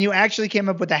you actually came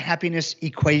up with a happiness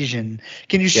equation.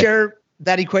 Can you share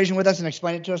that equation with us and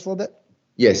explain it to us a little bit?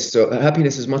 Yes. So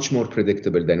happiness is much more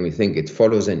predictable than we think. It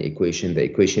follows an equation. The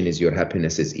equation is your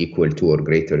happiness is equal to or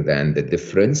greater than the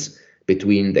difference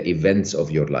between the events of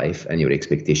your life and your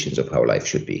expectations of how life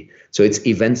should be. So it's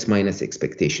events minus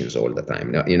expectations all the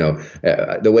time. Now,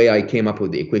 the way I came up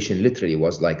with the equation literally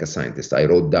was like a scientist. I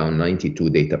wrote down 92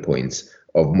 data points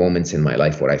of moments in my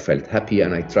life where I felt happy,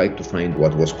 and I tried to find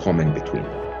what was common between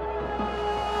them.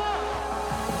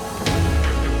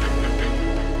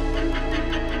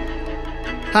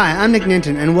 Hi, I'm Nick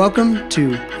Nanton, and welcome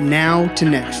to Now to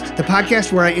Next, the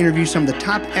podcast where I interview some of the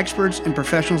top experts and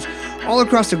professionals all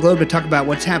across the globe to talk about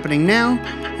what's happening now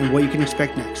and what you can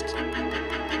expect next.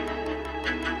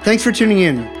 Thanks for tuning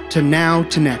in to Now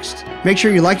to Next. Make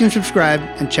sure you like and subscribe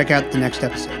and check out the next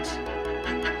episodes.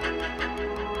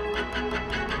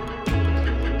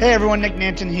 Hey everyone, Nick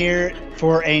Nanton here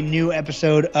for a new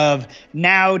episode of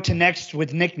Now to Next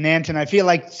with Nick Nanton. I feel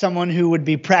like someone who would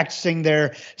be practicing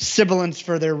their sibilants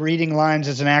for their reading lines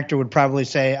as an actor would probably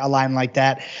say a line like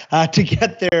that to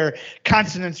get their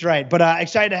consonants right. But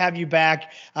excited to have you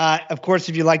back. Of course,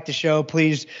 if you like the show,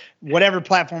 please, whatever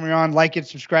platform you're on, like it,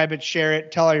 subscribe it, share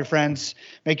it, tell all your friends,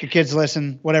 make your kids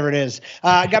listen, whatever it is.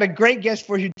 I got a great guest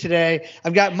for you today.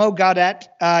 I've got Mo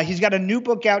Gaudat. He's got a new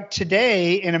book out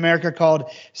today in America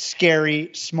called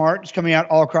Scary Smart. It's coming out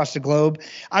all across the globe.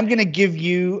 I'm going to give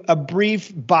you a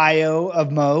brief bio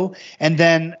of Mo, and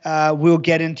then we'll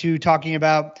get into talking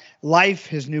about life,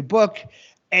 his new book,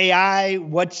 AI,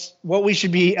 what we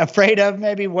should be afraid of,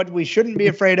 maybe what we shouldn't be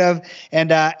afraid of,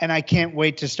 and I can't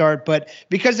wait to start. But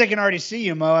because I can already see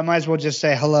you, Mo, I might as well just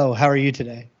say hello. How are you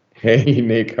today? Hey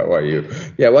Nick, how are you?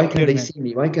 Yeah, why can't they see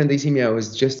me? Why can't they see me? I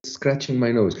was just scratching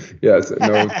my nose. Yes,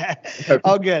 no.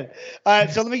 All good.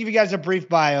 So let me give you guys a brief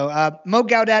bio. Mo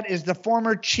Gaudat is the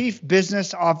former chief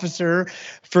business officer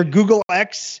for Google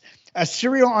X, a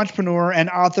serial entrepreneur and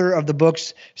author of the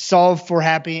books Solve for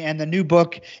Happy and the new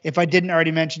book, if I didn't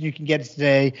already mention, you can get it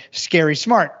today, Scary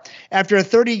Smart. After a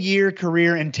 30-year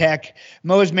career in tech,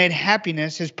 Mo has made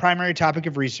happiness his primary topic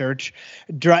of research,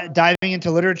 diving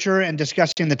into literature and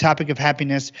discussing the topic of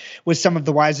happiness with some of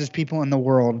the wisest people in the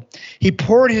world. He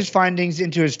poured his findings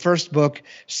into his first book,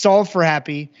 Solve for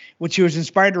Happy, which he was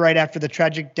inspired to write after the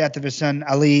tragic death of his son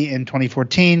Ali in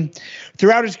 2014.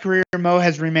 Throughout his career, Mo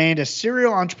has remained a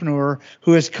serial entrepreneur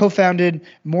who has co-founded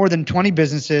more than 20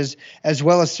 businesses, as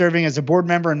well as serving as a board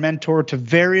member and mentor to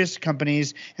various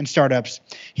companies and startups.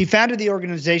 He founded the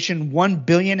organization 1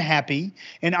 Billion Happy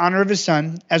in honor of his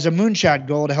son as a moonshot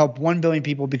goal to help 1 billion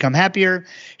people become happier.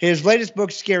 His latest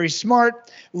book, Scary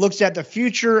Smart, looks at the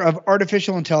future of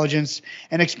artificial intelligence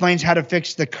and explains how to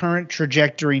fix the current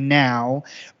trajectory now,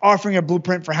 offering a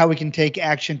blueprint for how we can take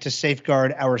action to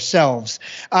safeguard ourselves.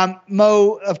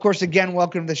 Mo, of course, again,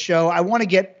 welcome to the show. I want to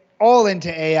get all into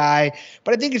AI,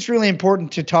 but I think it's really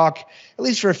important to talk, at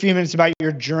least for a few minutes, about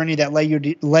your journey that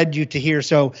led you to here.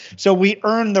 So we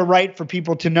earn the right for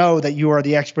people to know that you are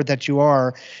the expert that you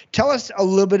are. Tell us a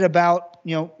little bit about,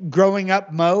 growing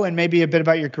up, Mo, and maybe a bit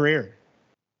about your career.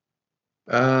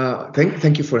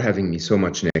 Thank you for having me so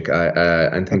much, Nick,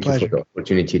 and thank you for the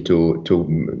opportunity to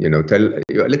tell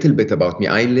you a little bit about me.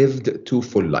 I lived 2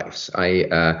 full lives.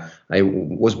 I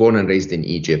was born and raised in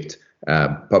Egypt.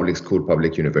 Public school,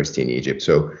 public university in Egypt.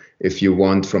 So if you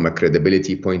want from a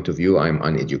credibility point of view, I'm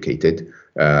uneducated,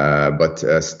 but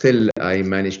still I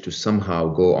managed to somehow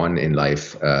go on in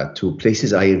life to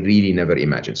places I really never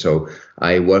imagined. So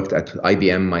I worked at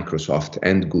IBM, Microsoft,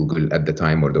 and Google at the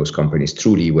time where those companies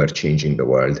truly were changing the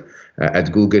world.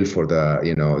 At Google, for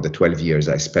the 12 years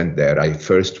I spent there, I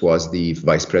first was the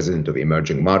vice president of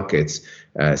emerging markets.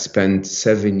 Spent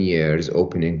 7 years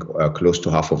opening close to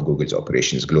half of Google's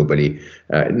operations globally,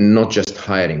 not just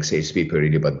hiring salespeople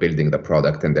really, but building the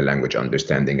product and the language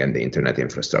understanding and the internet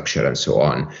infrastructure and so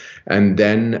on. And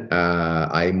then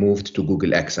I moved to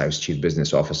Google X. I was chief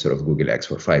business officer of Google X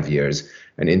for 5 years,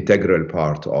 an integral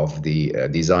part of the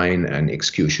design and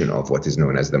execution of what is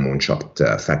known as the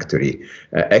Moonshot Factory.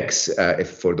 X, if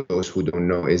for those who don't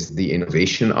know, is the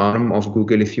innovation arm of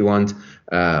Google, if you want.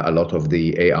 A lot of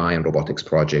the AI and robotics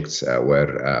projects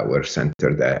were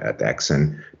centered at X,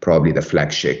 and probably the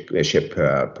flagship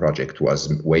project was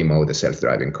Waymo, the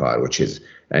self-driving car, which is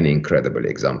an incredible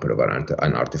example of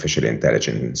an artificial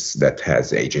intelligence that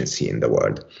has agency in the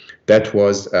world. That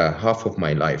was half of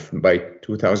my life. By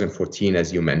 2014,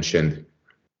 as you mentioned,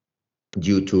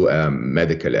 due to a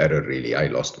medical error, really, I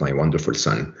lost my wonderful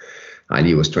son.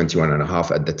 Ali was 21 and a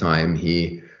half at the time.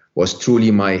 He was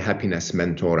truly my happiness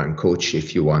mentor and coach,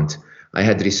 if you want. I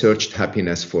had researched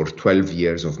happiness for 12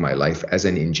 years of my life as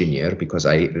an engineer because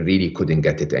I really couldn't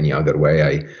get it any other way.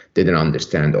 I didn't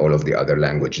understand all of the other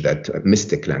language, that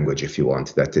mystic language, if you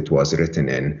want, that it was written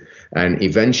in. And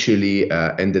eventually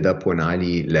ended up when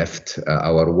Ali left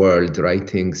our world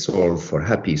writing Solve for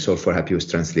Happy. Solve for Happy was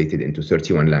translated into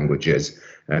 31 languages,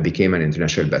 became an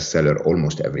international bestseller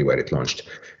almost everywhere it launched.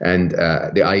 And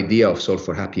the idea of Solve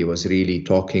for Happy was really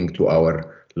talking to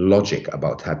our logic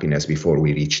about happiness before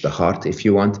we reach the heart, if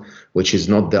you want, which is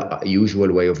not the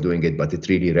usual way of doing it, but it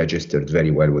really registered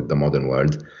very well with the modern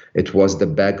world. It was the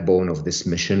backbone of this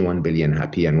mission, 1 Billion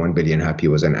Happy, and 1 Billion Happy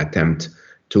was an attempt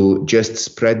to just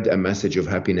spread a message of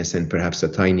happiness and perhaps a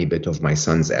tiny bit of my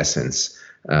son's essence,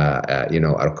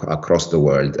 across the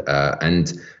world.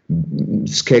 And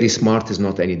Scary Smart is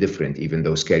not any different, even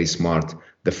though Scary Smart,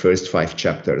 the first 5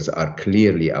 chapters are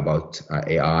clearly about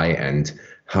AI and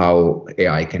how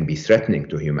AI can be threatening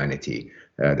to humanity.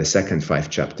 The second 5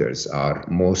 chapters are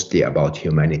mostly about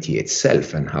humanity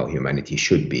itself and how humanity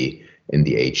should be in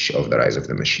the age of the rise of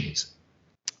the machines.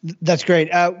 That's great.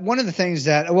 One of the things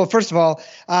that, well, first of all,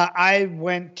 I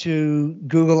went to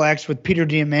Google X with Peter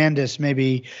Diamandis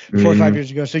maybe 4 or 5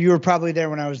 years ago. So you were probably there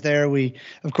when I was there. We,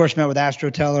 of course, met with Astro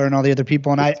Teller and all the other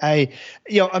people. And I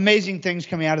amazing things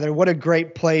coming out of there. What a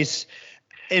great place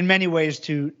in many ways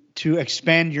to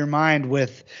expand your mind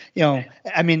with,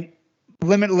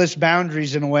 limitless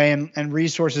boundaries in a way, and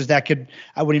resources that could,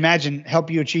 I would imagine, help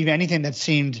you achieve anything that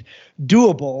seemed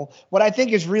doable. What I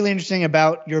think is really interesting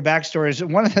about your backstory is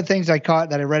one of the things I caught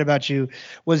that I read about you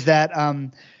was that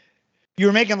you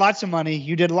were making lots of money.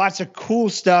 You did lots of cool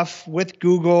stuff with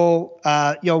Google.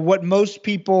 What most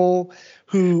people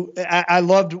who I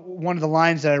loved, one of the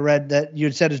lines that I read that you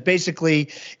had said is basically,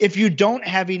 if you don't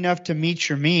have enough to meet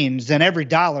your means, then every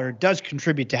dollar does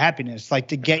contribute to happiness, like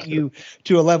to get you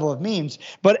to a level of means.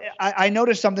 But I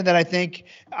noticed something that I think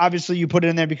obviously you put it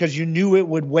in there because you knew it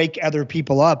would wake other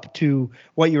people up to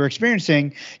what you were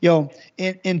experiencing.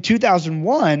 In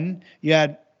 2001, you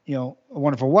had a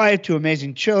wonderful wife, 2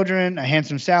 amazing children, a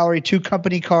handsome salary, 2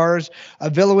 company cars, a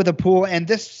villa with a pool. And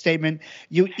this statement,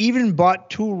 you even bought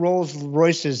 2 Rolls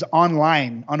Royces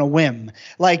online on a whim.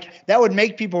 Like, that would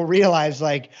make people realize,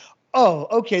 like, oh,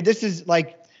 okay, this is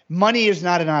like, money is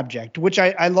not an object, which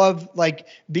I love, like,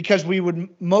 because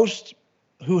most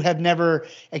who have never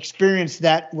experienced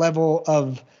that level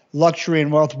of luxury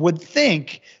and wealth would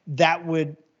think that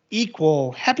would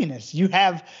equal happiness. You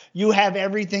have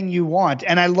everything you want.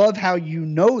 And I love how you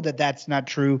know that that's not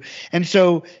true. And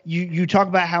so you talk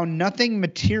about how nothing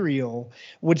material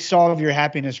would solve your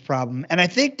happiness problem. And I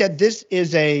think that this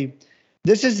is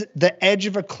the edge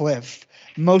of a cliff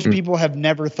most people have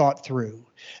never thought through.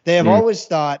 They have always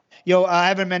thought, I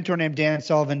have a mentor named Dan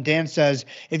Sullivan. Dan says,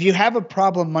 if you have a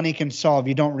problem money can solve,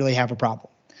 you don't really have a problem.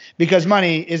 Because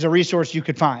money is a resource you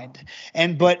could find.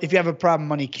 But if you have a problem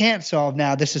money can't solve,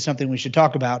 now this is something we should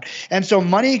talk about. And so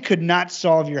money could not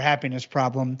solve your happiness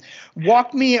problem.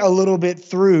 Walk me a little bit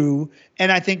through,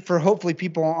 and I think for hopefully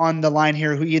people on the line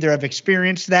here who either have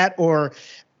experienced that or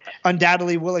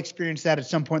undoubtedly will experience that at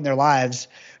some point in their lives,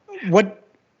 what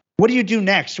do you do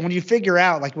next? When you figure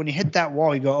out, like when you hit that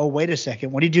wall, you go, oh, wait a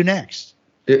second, what do you do next?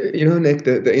 Nick,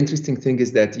 the interesting thing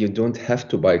is that you don't have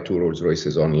to buy 2 Rolls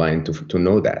Royces online to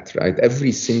know that, right?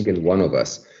 Every single one of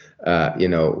us,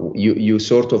 you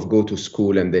sort of go to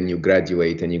school and then you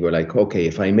graduate and you go like, okay,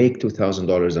 if I make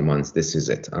 $2,000 a month, this is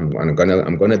it. I'm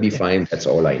gonna be fine. That's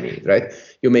all I need, right?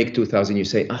 You make 2,000, you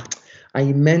say, I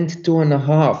meant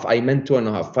 2.5. I meant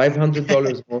 2.5,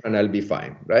 $500 more, and I'll be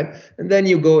fine, right? And then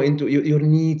you go into your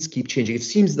needs keep changing. It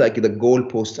seems like the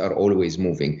goalposts are always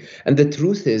moving, and the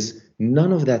truth is,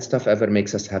 none of that stuff ever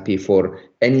makes us happy for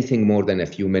anything more than a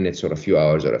few minutes or a few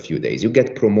hours or a few days. You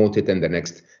get promoted and the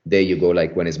next day you go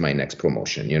like, when is my next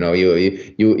promotion?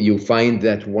 You find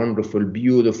that wonderful,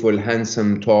 beautiful,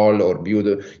 handsome, tall, or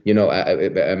beautiful,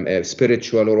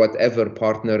 spiritual or whatever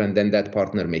partner, and then that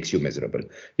partner makes you miserable.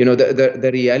 The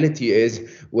reality is,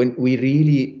 when we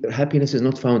really, happiness is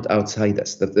not found outside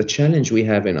us. The challenge we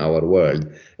have in our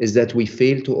world is that we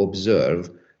fail to observe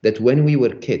that when we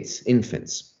were kids,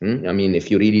 infants,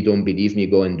 if you really don't believe me,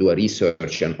 go and do a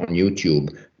research on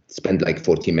YouTube, spend like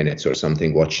 40 minutes or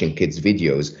something watching kids'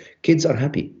 videos. Kids are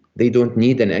happy. They don't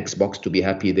need an Xbox to be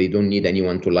happy. They don't need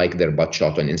anyone to like their butt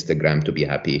shot on Instagram to be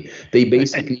happy. They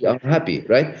basically are happy,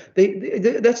 right?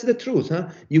 That's the truth, huh?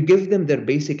 You give them their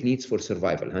basic needs for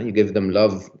survival, huh? You give them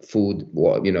love, food,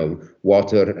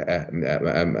 water,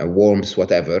 warmth,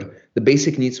 whatever. The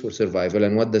basic needs for survival.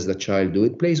 And what does the child do?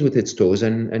 It plays with its toys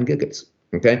and giggles.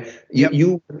 Okay,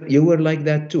 you were like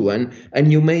that too,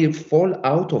 and you may fall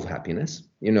out of happiness.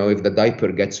 If the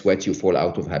diaper gets wet, you fall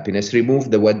out of happiness.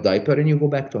 Remove the wet diaper, and you go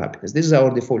back to happiness. This is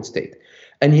our default state,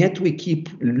 and yet we keep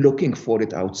looking for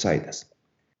it outside us.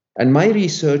 And my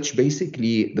research,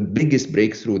 basically, the biggest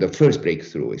breakthrough, the first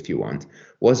breakthrough, if you want,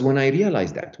 was when I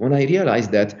realized that. When I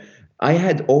realized that I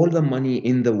had all the money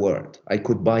in the world. I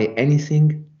could buy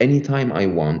anything, anytime I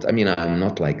want. I mean, I'm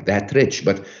not like that rich,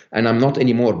 and I'm not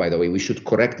anymore, by the way. We should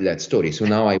correct that story. So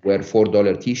now I wear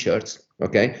 $4 t-shirts,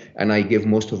 okay? And I give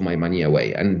most of my money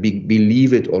away. And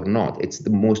believe it or not, it's the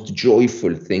most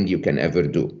joyful thing you can ever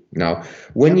do. Now,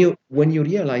 when you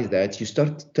realize that, you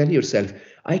start to tell yourself,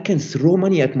 I can throw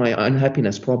money at my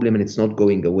unhappiness problem and it's not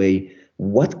going away.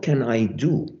 What can I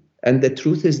do? And the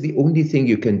truth is, the only thing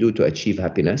you can do to achieve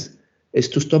happiness is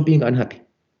to stop being unhappy,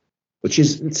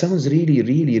 it sounds really,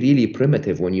 really, really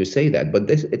primitive when you say that,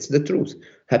 but it's the truth.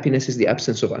 Happiness is the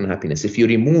absence of unhappiness. If you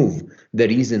remove the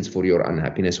reasons for your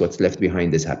unhappiness, what's left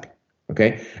behind is happy.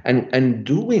 Okay, and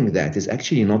doing that is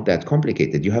actually not that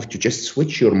complicated. You have to just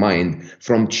switch your mind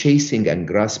from chasing and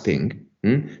grasping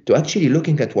to actually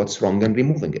looking at what's wrong and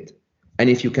removing it. And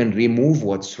if you can remove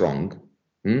what's wrong,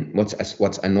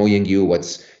 what's annoying you,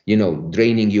 what's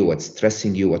draining you, what's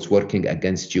stressing you, what's working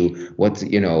against you, what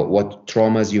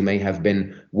traumas you may have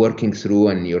been working through,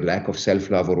 and your lack of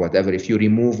self-love or whatever, if you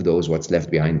remove those, what's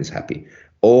left behind is happy.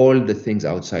 All the things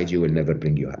outside you will never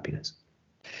bring you happiness.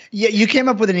 Yeah, you came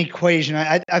up with an equation.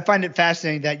 I find it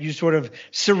fascinating that you sort of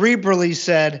cerebrally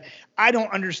said, I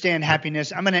don't understand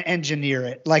happiness. I'm going to engineer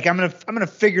it. Like I'm going to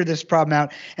figure this problem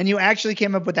out. And you actually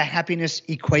came up with a happiness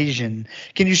equation.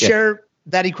 Can you share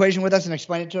that equation with us and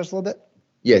explain it to us a little bit?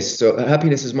 Yes. So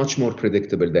happiness is much more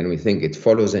predictable than we think. It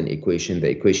follows an equation. The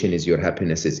equation is your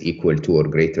happiness is equal to or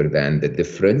greater than the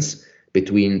difference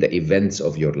between the events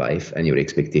of your life and your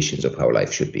expectations of how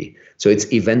life should be. So it's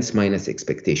events minus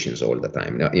expectations all the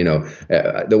time. Now,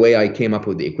 the way I came up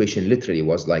with the equation literally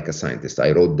was like a scientist.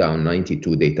 I wrote down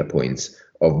 92 data points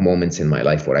of moments in my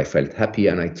life where I felt happy,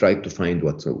 and I tried to find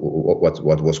what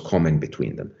was common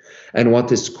between them. And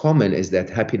what is common is that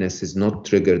happiness is not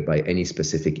triggered by any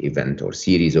specific event or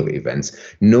series of events.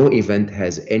 No event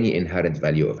has any inherent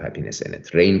value of happiness in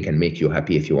it. Rain can make you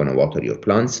happy if you want to water your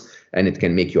plants, and it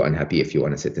can make you unhappy if you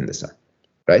want to sit in the sun,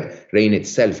 right? Rain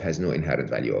itself has no inherent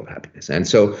value of happiness. And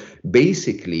so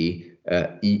basically,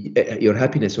 your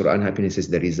happiness or unhappiness is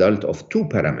the result of two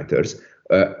parameters.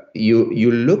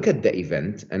 You look at the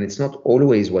event, and it's not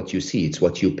always what you see, it's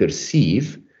what you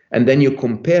perceive. And then you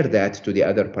compare that to the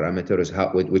other parameters,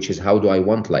 which is how do I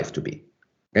want life to be?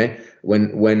 Okay?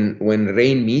 When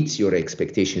rain meets your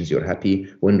expectations, you're happy.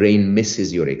 When rain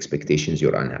misses your expectations,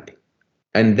 you're unhappy.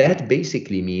 And that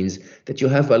basically means that you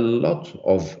have a lot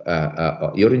of,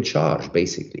 you're in charge,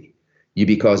 basically.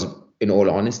 Because in all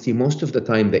honesty, most of the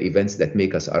time, the events that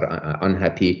make us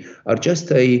unhappy are just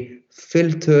a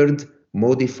filtered,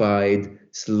 modified,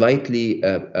 slightly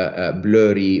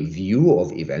blurry view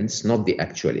of events, not the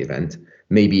actual event.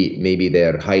 Maybe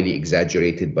they're highly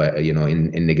exaggerated by,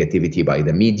 in negativity by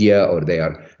the media, or they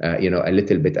are, a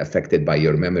little bit affected by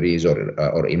your memories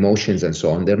or emotions and so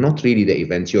on. They're not really the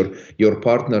event. Your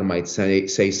partner might say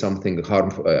something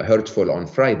hurtful on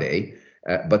Friday,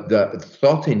 but the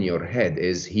thought in your head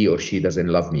is he or she doesn't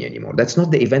love me anymore. That's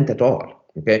not the event at all.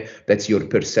 Okay, that's your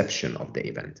perception of the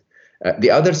event.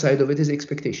 The other side of it is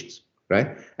expectations.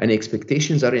 Right? And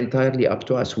expectations are entirely up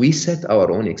to us. We set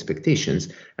our own expectations.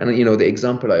 And, the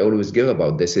example I always give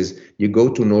about this is you go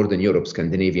to Northern Europe,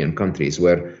 Scandinavian countries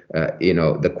where,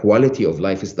 the quality of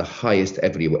life is the highest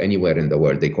anywhere in the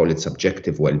world. They call it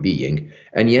subjective well-being.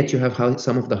 And yet you have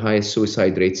some of the highest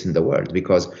suicide rates in the world,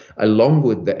 because along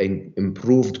with the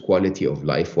improved quality of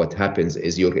life, what happens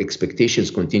is your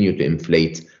expectations continue to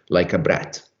inflate like a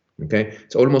brat. Okay?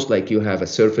 It's almost like you have a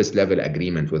surface level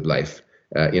agreement with life.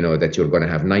 That you're going to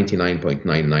have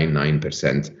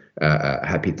 99.999%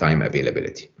 happy time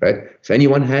availability, right? If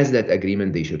anyone has that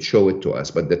agreement, they should show it to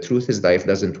us. But the truth is, life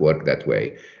doesn't work that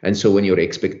way. And so when your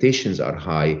expectations are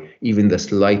high, even the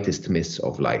slightest miss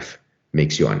of life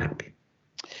makes you unhappy.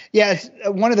 Yeah, it's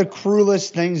one of the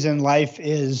cruelest things in life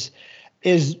is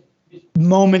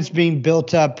moments being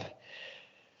built up.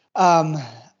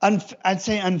 I'd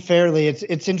say unfairly. It's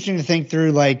interesting to think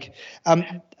through. Like,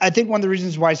 I think one of the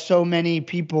reasons why so many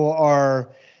people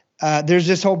are there's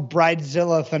this whole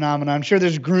bridezilla phenomenon. I'm sure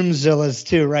there's groomzillas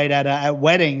too, right? At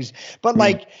weddings, but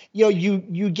like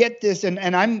you get this,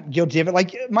 and I'm guilty of it.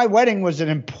 Like my wedding was an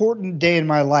important day in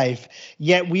my life,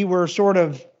 yet we were sort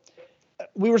of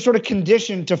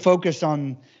conditioned to focus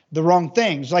on the wrong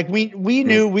things. Like we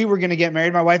knew we were going to get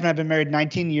married. My wife and I have been married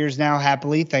 19 years now,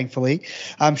 happily, thankfully.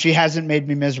 She hasn't made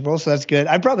me miserable, so that's good.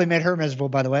 I probably made her miserable,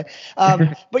 by the way.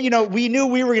 But we knew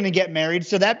we were going to get married,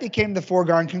 so that became the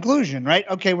foregone conclusion, right?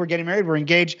 Okay, we're getting married, we're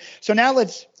engaged. So now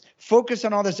let's focus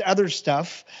on all this other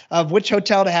stuff of which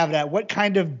hotel to have it at, what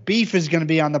kind of beef is going to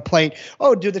be on the plate.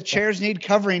 Oh, do the chairs need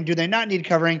covering? Do they not need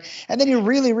covering? And then you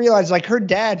really realize, like, her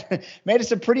dad made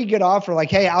us a pretty good offer.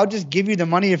 Like, hey, I'll just give you the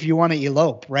money if you want to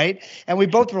elope, right? And we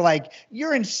both were like,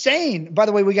 you're insane. By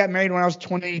the way, we got married when I was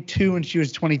 22 and she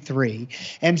was 23.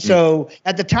 And so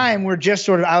at the time,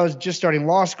 I was just starting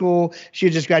law school. She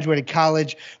had just graduated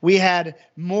college. We had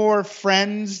more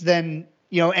friends than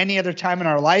any other time in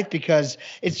our life, because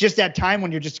it's just that time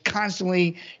when you're just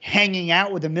constantly hanging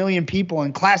out with a million people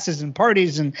and classes and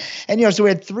parties. And so we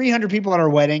had 300 people at our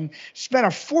wedding, spent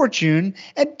a fortune,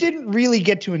 and didn't really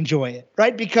get to enjoy it,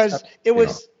 right? Because it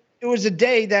was a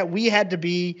day that we had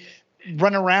to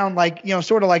run around like,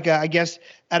 sort of like I guess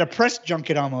at a press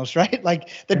junket almost, right? Like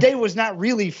the day was not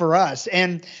really for us.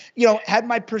 And, had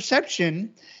my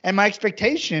perception and my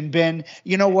expectation been,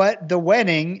 the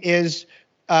wedding is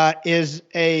an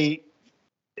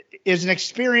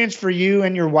experience for you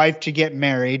and your wife to get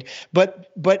married, but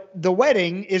the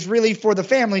wedding is really for the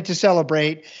family to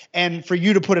celebrate and for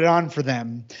you to put it on for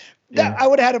them. I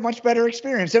would have had a much better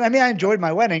experience. And I mean, I enjoyed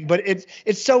my wedding, but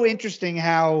it's so interesting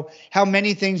how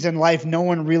many things in life no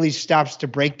one really stops to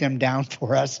break them down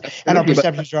for us. Absolutely. And our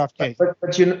perceptions are off case.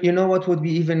 But you know what would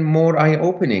be even more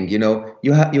eye-opening?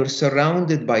 You're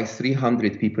surrounded by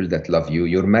 300 people that love you.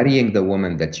 You're marrying the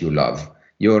woman that you love.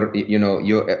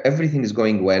 Everything is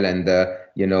going well, and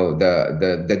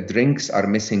the drinks are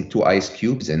missing 2 ice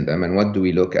cubes in them. And what do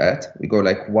we look at? We go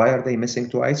like, why are they missing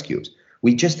 2 ice cubes?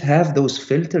 We just have those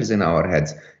filters in our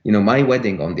heads. My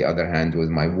wedding, on the other hand, was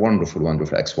my wonderful,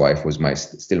 wonderful ex-wife, was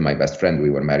still my best friend.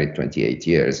 We were married 28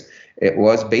 years. It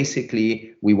was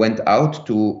basically, we went out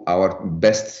to our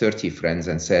best 30 friends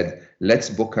and said, let's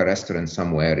book a restaurant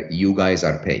somewhere. You guys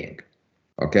are paying.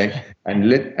 Okay. And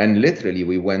literally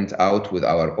we went out with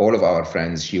all of our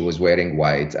friends. She was wearing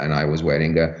white and I was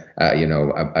wearing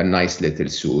a nice little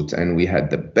suit, and we had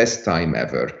the best time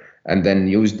ever. And then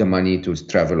used the money to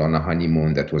travel on a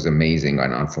honeymoon that was amazing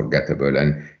and unforgettable,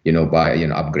 and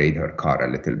upgrade her car a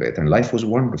little bit, and life was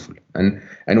wonderful. And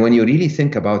when you really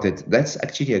think about it, that's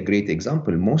actually a great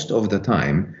example. Most of the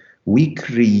time we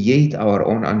create our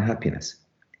own unhappiness,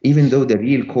 even though the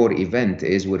real core event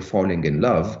is we're falling in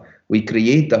love. We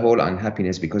create the whole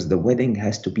unhappiness because the wedding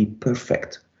has to be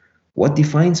perfect. What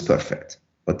defines perfect?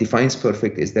 What defines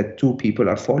perfect is that 2 people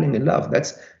are falling in love.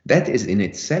 That is in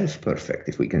itself perfect,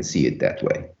 if we can see it that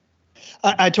way.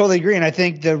 I totally agree. And I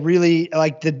think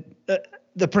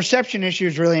the perception issue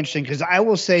is really interesting, because I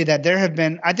will say that there have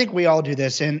been, I think we all do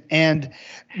this, and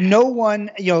no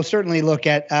one, certainly look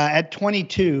at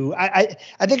 22. I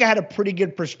think I had a pretty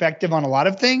good perspective on a lot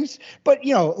of things, but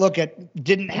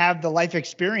didn't have the life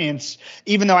experience,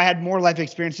 even though I had more life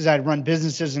experiences. I'd run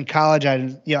businesses in college.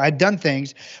 I'd done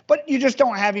things, but you just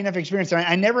don't have enough experience.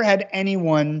 I never had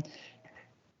anyone,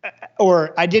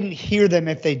 or I didn't hear them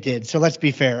if they did. So let's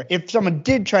be fair. If someone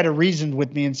did try to reason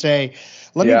with me and say,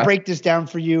 let me break this down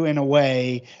for you in a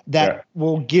way that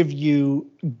will give you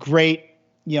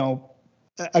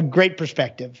a great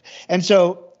perspective. And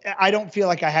so I don't feel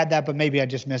like I had that, but maybe I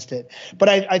just missed it. But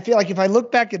I feel like if I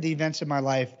look back at the events of my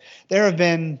life, there have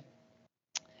been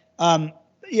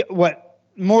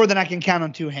more than I can count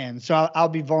on 2 hands. So I'll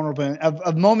be vulnerable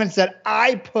of moments that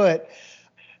I put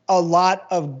a lot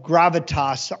of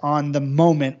gravitas on the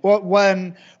moment.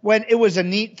 When it was a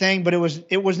neat thing, but it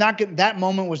was not that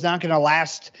moment was not going to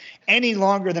last any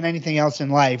longer than anything else in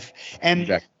life. And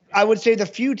exactly. I would say the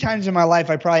few times in my life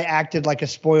I probably acted like a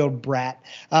spoiled brat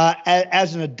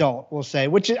as an adult, we'll say,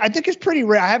 which I think is pretty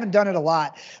rare. I haven't done it a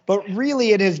lot, but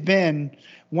really it has been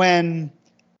when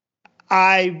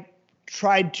I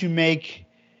tried to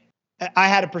I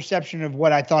had a perception of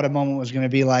what I thought a moment was going to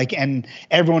be like, and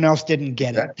everyone else didn't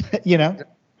get it,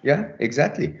 Yeah,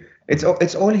 exactly. It's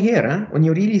all here. Huh? When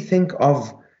you really think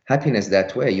of happiness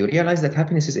that way, you realize that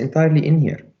happiness is entirely in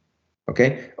here.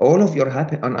 Okay. All of your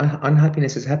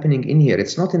unhappiness is happening in here.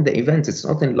 It's not in the events. It's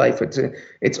not in life.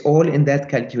 It's all in that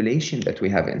calculation that we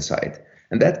have inside.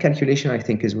 And that calculation, I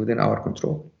think, is within our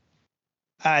control.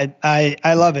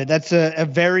 I love it. That's a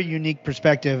very unique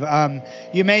perspective.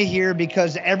 You may hear,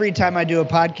 because every time I do a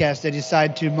podcast, I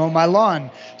decide to mow my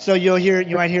lawn. So you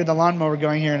might hear the lawnmower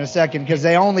going here in a second, because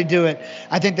they only do it.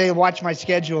 I think they watch my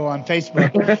schedule on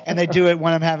Facebook and they do it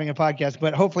when I'm having a podcast,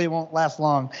 but hopefully it won't last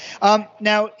long.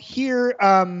 Now here,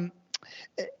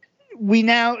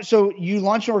 so you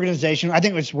launched an organization. I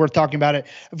think it's worth talking about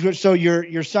it. So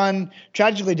your son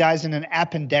tragically dies in an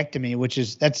appendectomy, which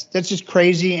is that's just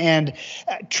crazy and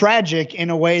tragic in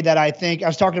a way that I think I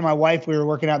was talking to my wife. We were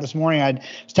working out this morning. I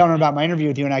was telling her about my interview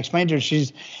with you, and I explained to her.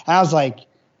 I was like,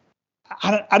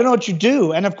 I don't know what you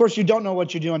do, and of course you don't know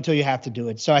what you do until you have to do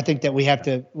it. So I think that we have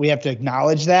to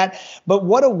acknowledge that. But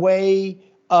what a way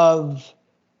of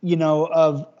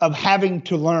having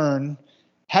to learn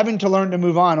to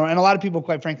move on. And a lot of people,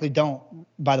 quite frankly, don't,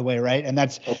 by the way. Right. And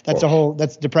that's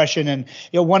depression. And,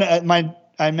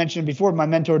 I mentioned before, my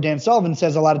mentor, Dan Sullivan,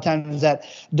 says a lot of times that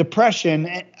depression,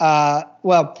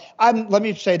 let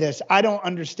me say this. I don't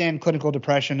understand clinical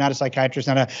depression, not a psychiatrist,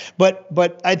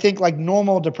 but I think like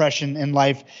normal depression in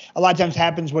life, a lot of times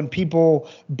happens when people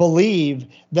believe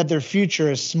that their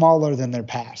future is smaller than their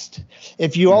past.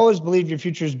 If you always believe your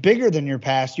future is bigger than your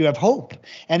past, you have hope.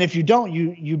 And if you don't,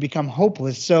 you become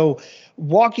hopeless. So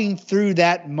walking through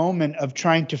that moment of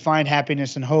trying to find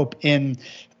happiness and hope in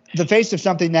the face of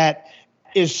something that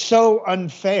is so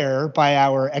unfair by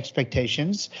our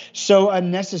expectations, so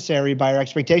unnecessary by our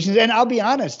expectations. And I'll be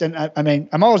honest, and I mean,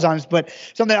 I'm always honest, but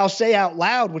something I'll say out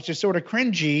loud, which is sort of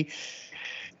cringy.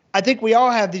 I think we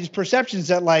all have these perceptions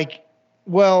that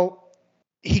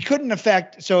he couldn't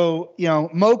affect,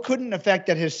 Mo couldn't affect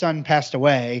that his son passed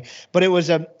away, but it was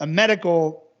a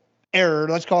medical error,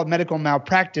 let's call it medical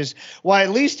malpractice. Well, I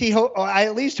at least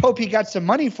hope he got some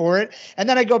money for it. And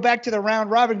then I go back to the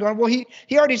round robin going, well, he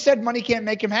already said money can't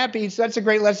make him happy. So that's a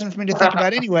great lesson for me to think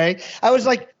about anyway. I was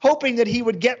like hoping that he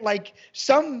would get like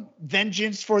some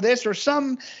vengeance for this or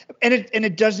some, and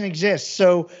it doesn't exist.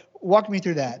 So walk me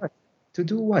through that. To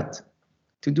do what?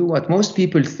 Most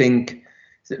people think,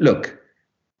 look,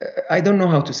 I don't know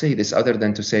how to say this other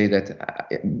than to say that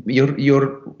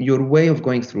your way of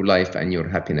going through life and your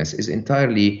happiness is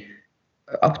entirely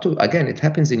up to, again, it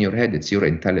happens in your head. It's your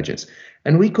intelligence.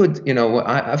 And we could,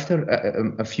 after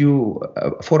a few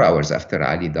 4 hours after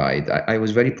Ali died, I was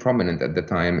very prominent at the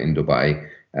time in Dubai.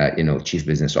 Chief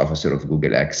business officer of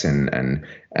Google X and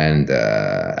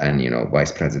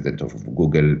vice president of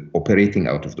Google, operating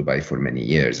out of Dubai for many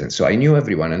years. And so I knew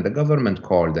everyone, and the government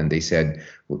called and they said,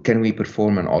 can we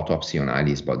perform an autopsy on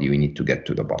Ali's body? We need to get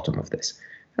to the bottom of this.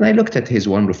 And I looked at his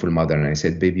wonderful mother and I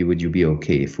said, baby, would you be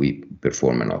okay if we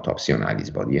perform an autopsy on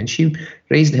Ali's body? And she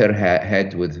raised her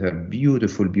head with her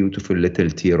beautiful, beautiful little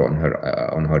tear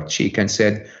on her cheek and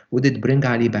said, would it bring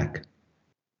Ali back?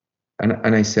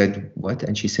 And I said, what?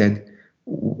 And she said,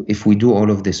 if we do all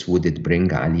of this, would it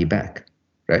bring Ali back?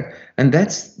 Right? And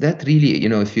that really,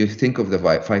 if you think of the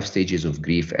 5 stages of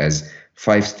grief as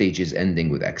 5 stages ending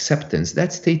with acceptance,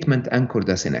 that statement anchored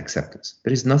us in acceptance.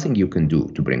 There is nothing you can do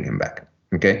to bring him back.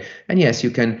 Okay. And yes, you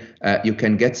can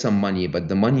get some money, but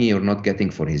the money you're not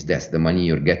getting for his death, the money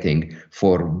you're getting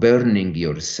for burning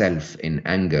yourself in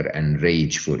anger and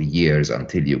rage for years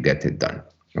until you get it done.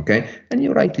 Okay, and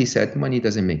you rightly said money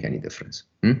doesn't make any difference.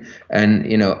 And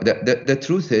the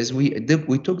truth is we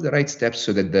took the right steps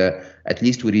so that at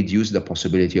least we reduce the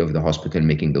possibility of the hospital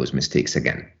making those mistakes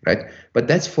again, right? But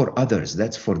that's for others.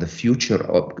 That's for the future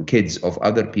of kids of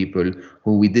other people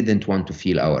who we didn't want to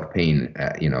feel our pain,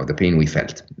 the pain we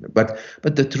felt. But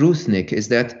the truth, Nick, is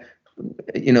that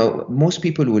most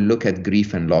people will look at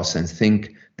grief and loss and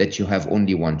think that you have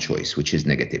only one choice, which is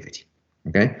negativity.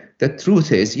 Okay. The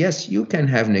truth is, yes, you can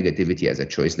have negativity as a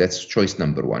choice. That's choice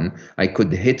number 1. I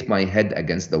could hit my head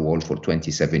against the wall for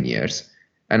 27 years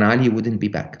and Ali wouldn't be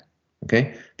back.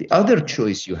 Okay. The other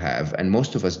choice you have, and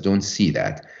most of us don't see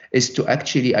that, is to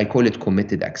actually, I call it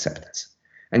committed acceptance.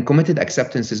 And committed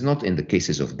acceptance is not in the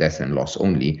cases of death and loss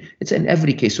only. It's in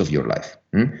every case of your life.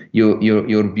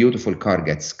 Your beautiful car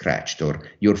gets scratched, or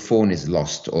your phone is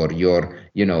lost, or your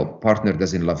partner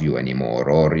doesn't love you anymore,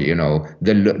 or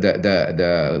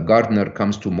the gardener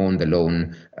comes to mow the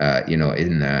lawn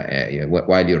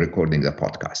while you're recording the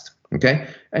podcast. Okay,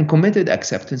 and committed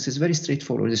acceptance is very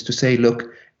straightforward. Is to say, look,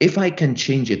 if I can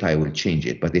change it, I will change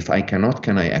it. But if I cannot,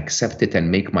 can I accept it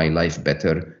and make my life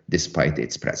better despite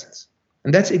its presence?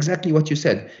 And that's exactly what you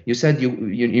said. You said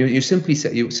you simply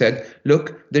said,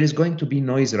 look, there is going to be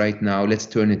noise right now. Let's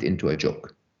turn it into a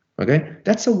joke. Okay,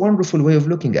 that's a wonderful way of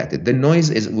looking at it. The noise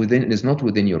is not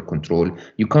within your control.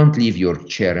 You can't leave your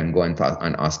chair and go and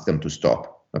ask them to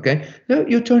stop. Okay, no,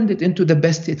 you turned it into the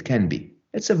best it can be.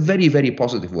 It's a very, very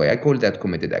positive way. I call that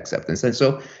committed acceptance. And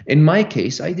so in my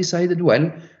case, I decided,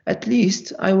 well, at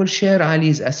least I will share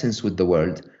Ali's essence with the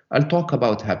world. I'll talk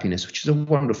about happiness, which is a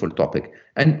wonderful topic.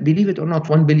 And believe it or not,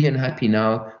 1 billion happy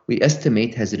now, we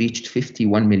estimate, has reached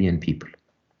 51 million people.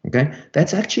 Okay,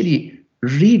 that's actually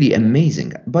really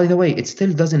amazing. By the way, it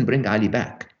still doesn't bring Ali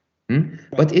back.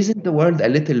 But isn't the world a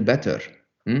little better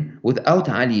without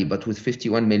Ali, but with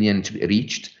 51 million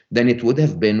reached than it would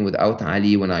have been without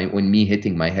Ali when me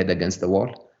hitting my head against the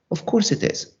wall? Of course it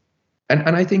is.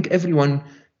 And I think everyone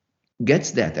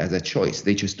gets that as a choice.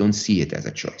 They just don't see it as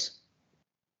a choice.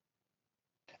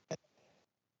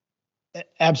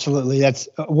 Absolutely. That's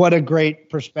what a great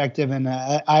perspective. And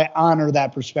I honor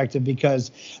that perspective,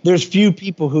 because there's few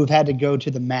people who've had to go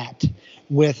to the mat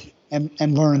with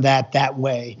and learn that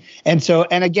way. And so,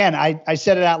 and again, I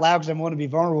said it out loud because I want to be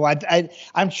vulnerable.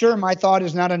 I'm sure my thought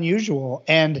is not unusual.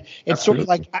 And it's Absolutely.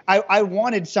 Sort of like I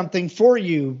wanted something for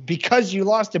you because you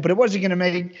lost it, but it wasn't going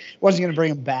to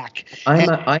bring them back.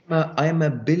 I'm a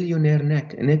billionaire,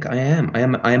 Nick. I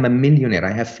am a millionaire.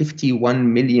 I have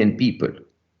 51 million people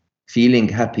feeling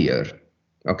happier,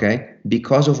 okay,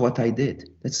 because of what I did.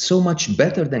 That's so much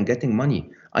better than getting money.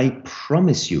 I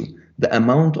promise you, the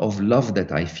amount of love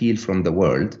that I feel from the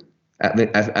world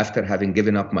after having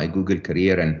given up my Google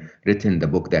career and written the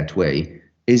book that way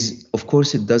is, of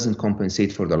course, it doesn't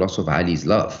compensate for the loss of Ali's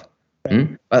love.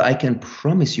 But I can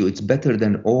promise you it's better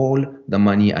than all the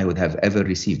money I would have ever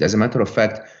received. As a matter of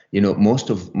fact, most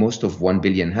of 1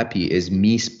 Billion Happy is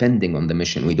me spending on the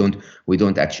mission. We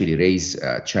don't actually raise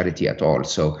charity at all.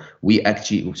 So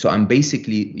I'm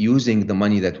basically using the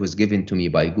money that was given to me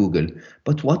by Google.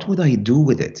 But what would I do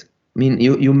with it? I mean,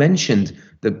 you mentioned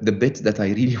the bit that I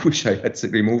really wish I had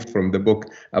removed from the book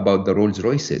about the Rolls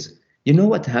Royces. You know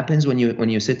what happens when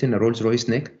you sit in a Rolls Royce,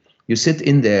 Nick? You sit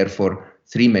in there for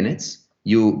 3 minutes,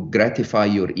 you gratify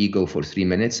your ego for 3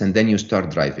 minutes, and then you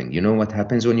start driving. You know what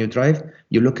happens when you drive?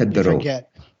 You look at the road.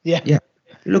 Yeah.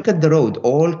 Look at the road.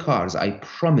 All cars, I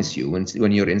promise you,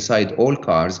 when you're inside all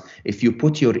cars, if you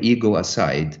put your ego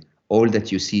aside, all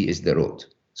that you see is the road.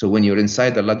 So when you're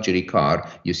inside a luxury car,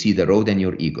 you see the road and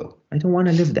your ego. I don't want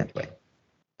to live that way.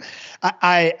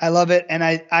 I love it. And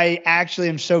I actually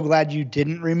am so glad you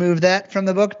didn't remove that from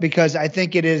the book, because I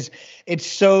think it's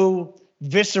so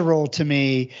visceral to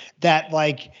me that,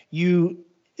 like,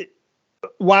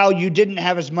 while you didn't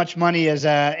have as much money as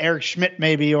Eric Schmidt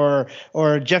maybe or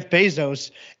Jeff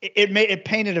Bezos, it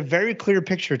painted a very clear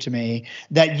picture to me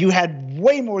that you had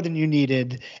way more than you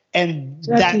needed, and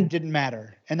Exactly. That didn't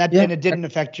matter, and and it didn't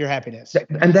affect your happiness.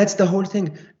 And that's the whole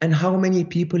thing. And how many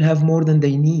people have more than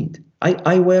they need?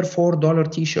 I wear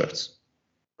 $4 t-shirts,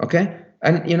 okay?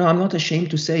 And I'm not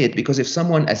ashamed to say it, because if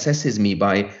someone assesses me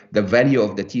by the value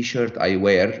of the t-shirt I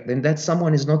wear, then that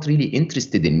someone is not really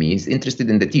interested in me. He's interested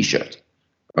in the t-shirt.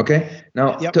 Okay.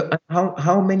 Now,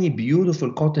 how many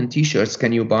beautiful cotton t-shirts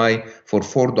can you buy for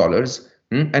 $4?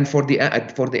 And until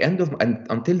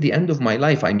the end of my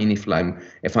life, I mean,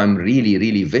 if I'm really,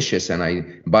 really vicious and I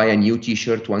buy a new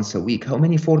t-shirt once a week, how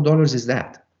many $4 is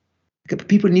that?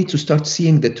 People need to start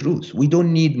seeing the truth. We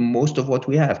don't need most of what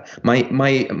we have. My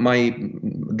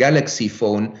Galaxy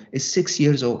phone is 6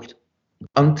 years old.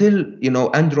 Until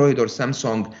Android or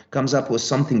Samsung comes up with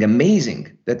something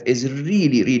amazing that is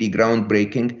really, really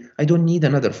groundbreaking, I don't need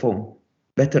another phone.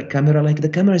 Better camera, like the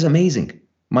camera is amazing.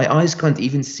 My eyes can't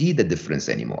even see the difference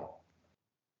anymore.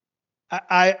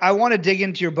 I want to dig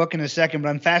into your book in a second, but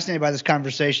I'm fascinated by this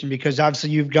conversation because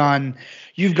obviously you've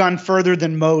gone further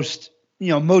than most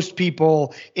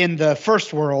people in the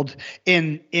first world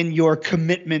in your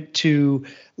commitment to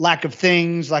lack of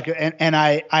things, and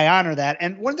I honor that.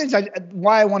 And one of the things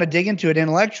why I want to dig into it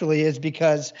intellectually is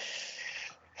because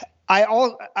I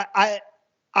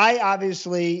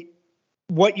obviously,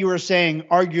 what you were saying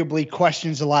arguably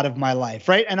questions a lot of my life,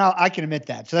 right? And I can admit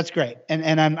that, so that's great,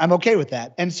 and I'm okay with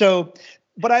that. And so,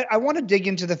 but I want to dig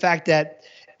into the fact that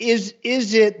is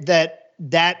it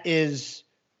that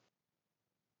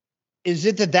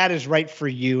is right for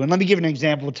you? And let me give an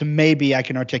example to maybe I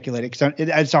can articulate it, because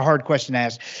it's a hard question to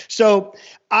ask. So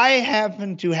I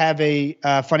happen to have a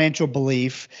financial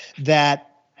belief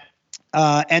that,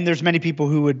 and there's many people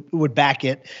who would back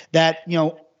it, that,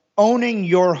 owning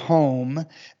your home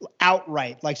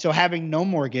outright, so having no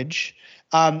mortgage,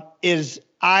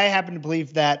 I happen to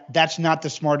believe that that's not the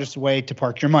smartest way to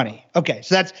park your money. Okay,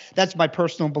 so that's my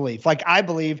personal belief. I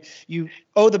believe you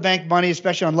owe the bank money,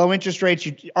 especially on low interest rates.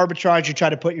 You arbitrage, you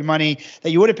try to put your money that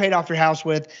you would have paid off your house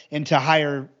with into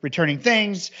higher returning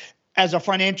things as a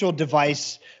financial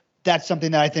device. That's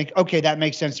something that I think, okay, that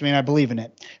makes sense to me and I believe in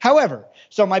it. However,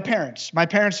 so my parents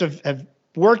have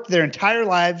worked their entire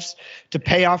lives to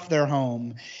pay off their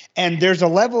home. And there's a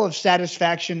level of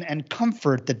satisfaction and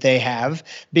comfort that they have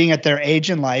being at their age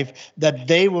in life that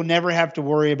they will never have to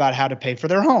worry about how to pay for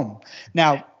their home.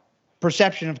 Now,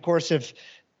 perception, of course, if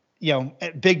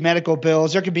big medical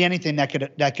bills, there could be anything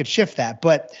that could shift that.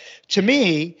 But to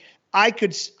me, I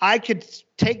could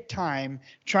take time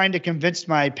trying to convince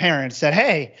my parents that,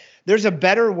 hey, there's a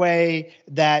better way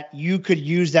that you could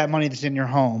use that money that's in your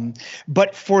home.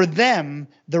 But for them,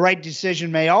 the right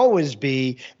decision may always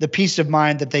be the peace of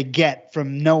mind that they get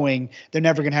from knowing they're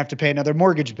never going to have to pay another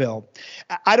mortgage bill.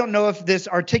 I don't know if this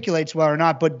articulates well or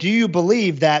not, but do you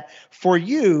believe that for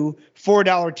you,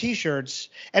 $4 t-shirts,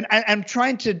 and I'm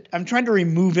trying to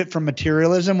remove it from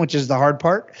materialism, which is the hard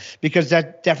part, because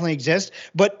that definitely exists.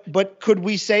 But could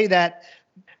we say that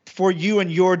for you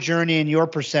and your journey and your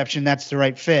perception, that's the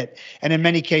right fit? And in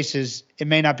many cases, it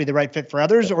may not be the right fit for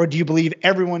others. Or do you believe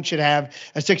everyone should have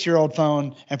a 6-year-old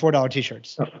phone and $4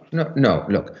 t-shirts? No.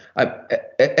 Look,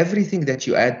 everything that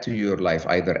you add to your life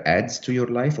either adds to your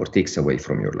life or takes away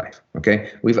from your life.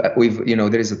 Okay, we've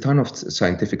there is a ton of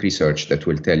scientific research that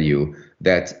will tell you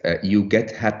that you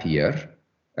get happier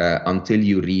until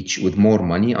you reach, with more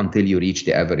money, until you reach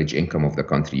the average income of the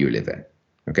country you live in.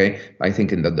 Okay, I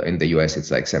think in the US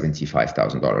it's like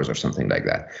 $75,000 or something like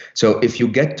that. So if you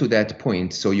get to that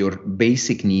point, so your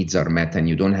basic needs are met, and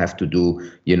you don't have to do,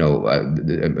 I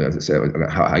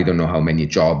don't know how many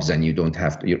jobs, and you don't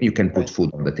have to, you can put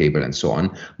food on the table and so on.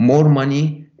 More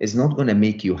money is not going to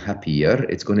make you happier.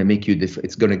 It's going to make you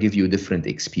it's going to give you different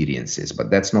experiences, but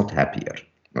that's not happier.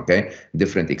 Okay,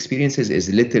 different experiences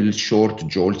is little short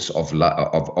jolts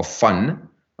of fun.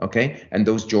 Okay, and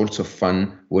those jolts of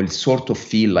fun will sort of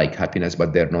feel like happiness,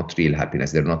 but they're not real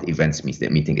happiness. They're not events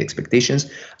meeting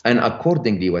expectations. And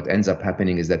accordingly, what ends up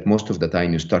happening is that most of the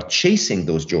time you start chasing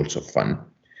those jolts of fun.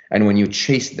 And when you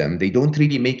chase them, they don't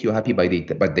really make you happy,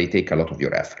 but they take a lot of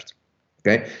your effort.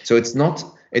 Okay, so it's not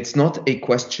a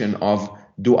question of,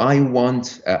 do I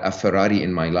want a Ferrari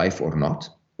in my life or not?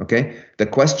 Okay, the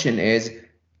question is,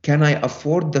 can I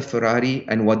afford the Ferrari,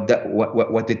 and what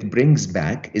it brings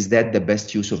back? Is that the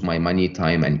best use of my money,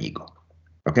 time, and ego?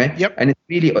 Okay. Yep. And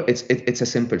it's a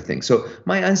simple thing. So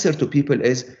my answer to people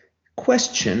is,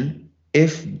 question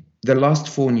if the last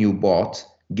phone you bought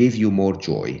gave you more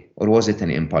joy, or was it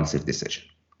an impulsive decision?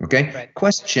 Okay. Right.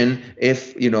 Question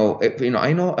if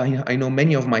I know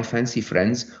many of my fancy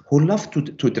friends who love to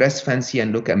dress fancy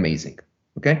and look amazing.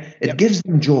 Okay, it gives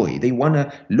them joy. They want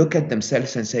to look at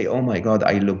themselves and say, oh my God,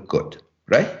 I look good,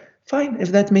 right? Fine.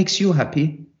 If that makes you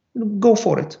happy, go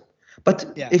for it. But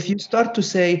if you start to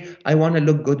say, I want to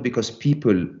look good because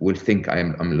people will think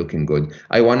I'm looking good,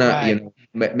 I want to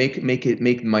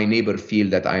make my neighbor feel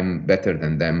that I'm better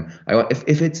than them.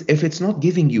 If it's not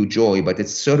giving you joy, but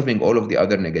it's serving all of the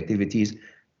other negativities,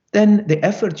 then the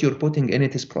effort you're putting in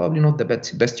it is probably not the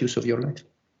best use of your life.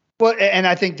 Well, and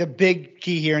I think the big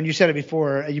key here, and you said it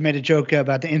before, you made a joke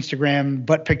about the Instagram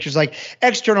butt pictures, like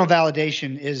external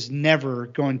validation is never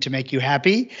going to make you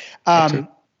happy.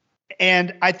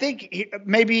 And I think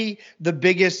maybe the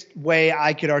biggest way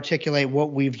I could articulate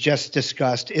what we've just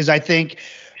discussed is, I think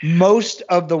most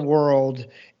of the world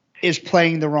is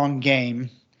playing the wrong game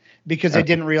because they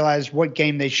didn't realize what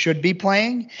game they should be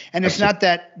playing. And it's not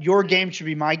that your game should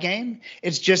be my game.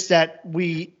 It's just that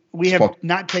we have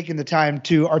not taken the time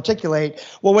to articulate,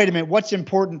 well, wait a minute, what's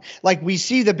important? Like, we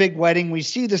see the big wedding, we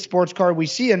see the sports car, we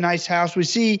see a nice house, we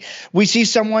see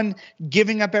someone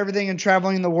giving up everything and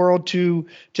traveling the world to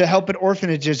help at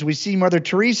orphanages. We see Mother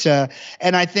Teresa.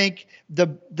 And I think the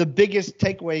biggest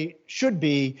takeaway should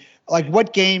be, like,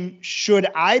 what game should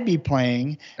I be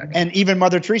playing? And even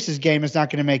Mother Teresa's game is not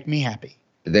going to make me happy.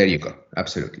 There you go.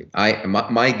 Absolutely.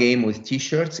 My game with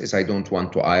t-shirts is I don't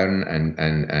want to iron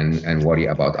and worry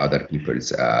about other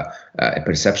people's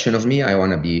perception of me. I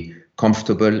want to be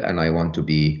comfortable, and I want to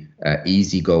be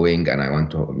easygoing, and I want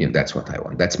to, that's what I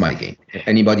want. That's my game.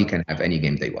 Anybody can have any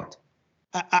game they want.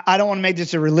 I don't want to make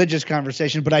this a religious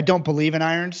conversation, but I don't believe in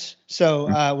irons, so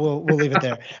we'll leave it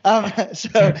there. All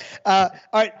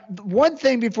right. One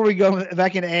thing before we go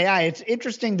back into AI, it's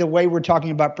interesting the way we're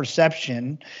talking about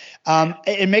perception.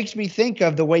 It makes me think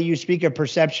of the way you speak of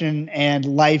perception and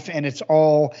life, and it's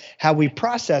all how we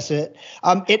process it.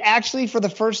 It actually, for the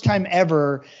first time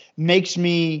ever, makes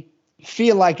me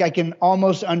feel like I can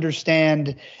almost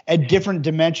understand a different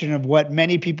dimension of what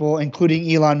many people,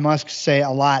 including Elon Musk, say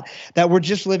a lot, that we're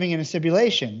just living in a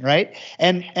simulation, right?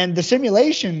 And the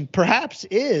simulation perhaps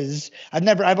is,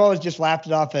 I've always just laughed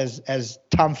it off as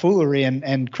tomfoolery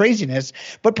and craziness,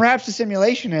 but perhaps the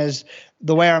simulation is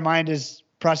the way our mind is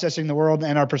processing the world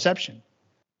and our perception.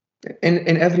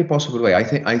 In every possible way.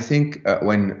 I think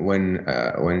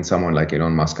when someone like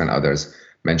Elon Musk and others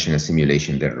mention a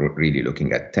simulation, they're really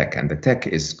looking at tech, and the tech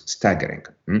is staggering.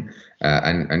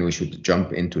 And we should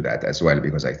jump into that as well,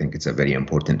 because I think it's a very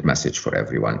important message for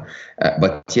everyone.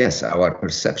 But yes, our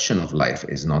perception of life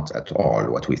is not at all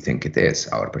what we think it is.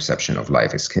 Our perception of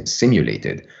life is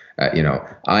simulated.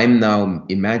 I'm now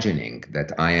imagining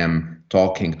that I am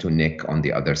talking to Nick on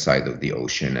the other side of the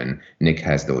ocean, and Nick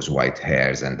has those white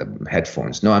hairs and the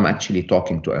headphones. No, I'm actually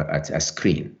talking to a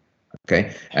screen.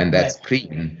 Okay, and that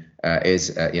screen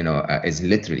is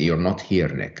literally, you're not here,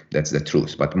 Nick. That's the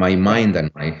truth. But my mind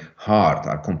and my heart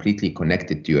are completely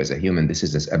connected to you as a human. This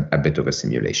is a bit of a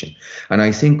simulation. And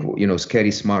I think,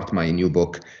 Scary Smart, my new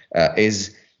book,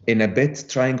 is in a bit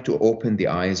trying to open the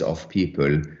eyes of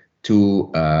people to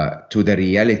the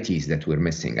realities that we're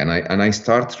missing. And I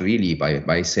start really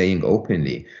by saying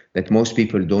openly that most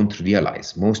people don't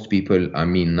realize. Most people,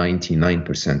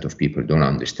 99% of people don't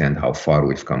understand how far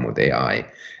we've come with AI,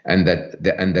 and that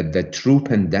the true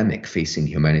pandemic facing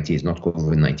humanity is not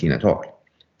COVID-19 at all.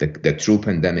 The true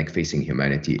pandemic facing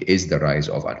humanity is the rise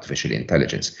of artificial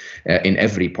intelligence in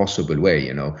every possible way.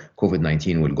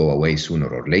 COVID-19 will go away sooner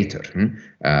or later.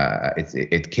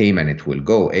 It came and it will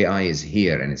go. AI is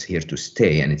here, and it's here to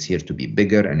stay, and it's here to be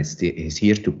bigger, and it's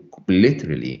here to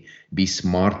literally be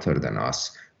smarter than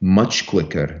us, much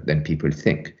quicker than people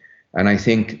think. And I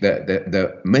think that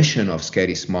the mission of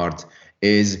Scary Smart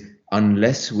is,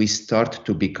 unless we start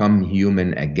to become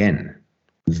human again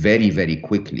very, very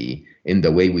quickly in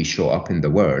the way we show up in the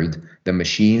world, the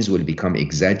machines will become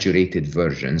exaggerated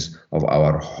versions of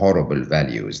our horrible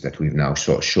values that we've now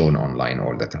shown online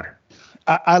all the time.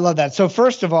 I love that. So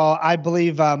first of all, I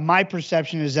believe my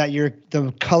perception is that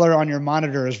the color on your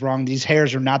monitor is wrong. These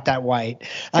hairs are not that white.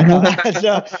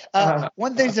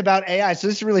 One thing's about AI. So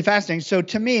this is really fascinating. So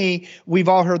to me, we've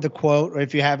all heard the quote, or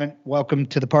if you haven't, welcome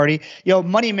to the party.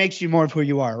 Money makes you more of who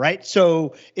you are, right?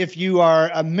 So if you are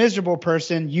a miserable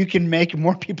person, you can make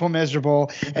more people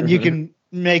miserable, and you can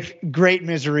make great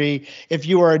misery. If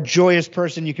you are a joyous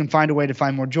person, you can find a way to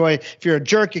find more joy. If you're a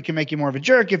jerk, it can make you more of a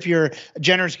jerk. If you're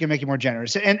generous, it can make you more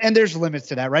generous. And there's limits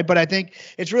to that, right? But I think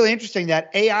it's really interesting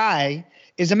that AI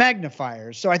is a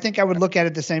magnifier. So I think I would look at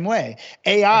it the same way.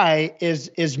 AI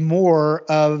is more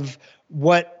of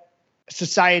what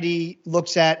society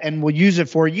looks at and will use it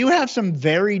for. You have some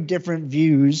very different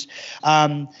views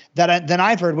than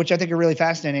I've heard, which I think are really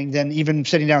fascinating, than even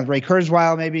sitting down with Ray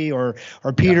Kurzweil maybe, or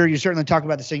Peter. You certainly talk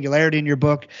about the singularity in your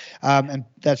book, and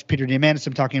that's Peter Diamandis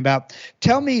I'm talking about.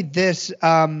 Tell me this.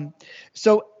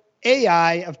 So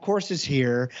AI, of course, is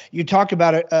here. You talk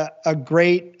about a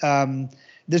great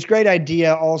this great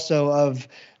idea also of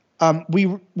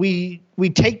we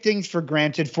take things for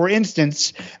granted. For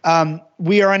instance,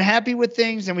 we are unhappy with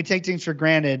things and we take things for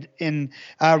granted. And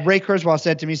Ray Kurzweil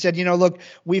said to me, he said, look,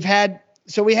 we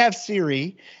have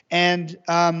Siri, and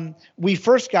we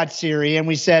first got Siri and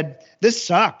we said, this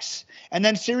sucks. And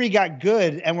then Siri got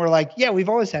good, and we're like, yeah, we've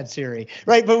always had Siri,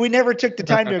 right? But we never took the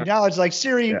time to acknowledge, like,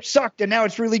 Siri sucked, and now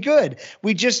it's really good.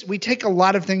 We take a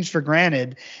lot of things for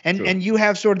granted, and you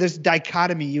have sort of this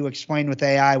dichotomy you explain with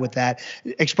AI with that.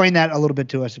 Explain that a little bit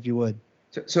to us, if you would.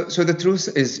 So the truth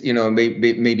is,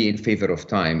 maybe in favor of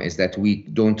time, is that we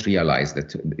don't realize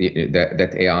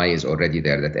that AI is already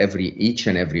there, that each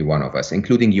and every one of us,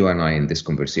 including you and I in this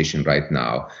conversation right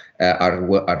now,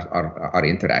 are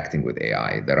interacting with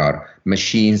AI. There are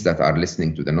machines that are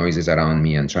listening to the noises around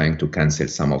me and trying to cancel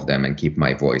some of them and keep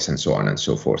my voice, and so on and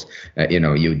so forth.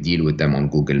 You deal with them on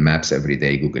Google Maps every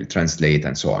day, Google Translate,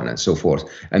 and so on and so forth.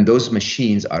 And those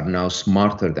machines are now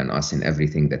smarter than us in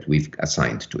everything that we've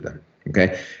assigned to them.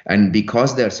 Okay, and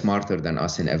because they're smarter than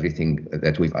us in everything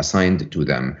that we've assigned to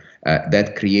them,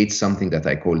 that creates something that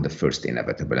I call the first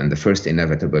inevitable. And the first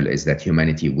inevitable is that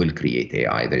humanity will create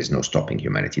AI. There is no stopping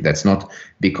humanity. That's not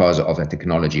because of a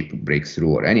technology breakthrough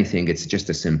or anything. It's just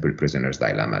a simple prisoner's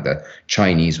dilemma. The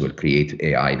Chinese will create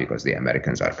AI because the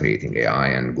Americans are creating AI,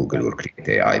 and Google will create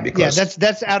AI because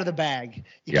that's out of the bag.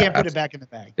 You can't put it back in the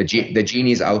bag. The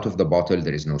genie is out of the bottle.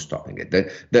 There is no stopping it.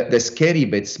 The scary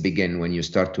bits begin when you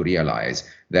start to realize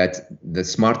that the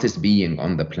smartest being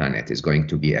on the planet is going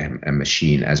to be a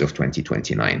machine as of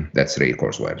 2029. That's Ray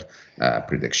Kurzweil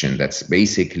prediction. That's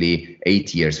basically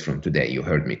 8 years from today. You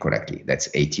heard me correctly. That's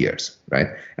 8 years, right?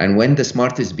 And when the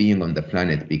smartest being on the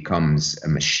planet becomes a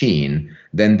machine,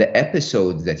 then the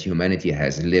episode that humanity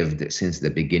has lived since the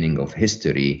beginning of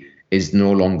history is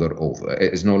no longer over.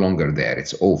 Is no longer there.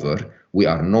 It's over. We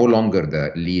are no longer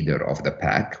the leader of the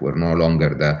pack. We're no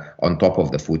longer on top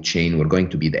of the food chain. We're going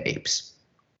to be the apes.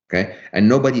 Okay, and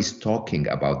nobody's talking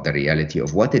about the reality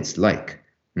of what it's like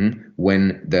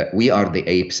when we are the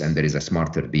apes and there is a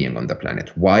smarter being on the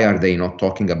planet. Why are they not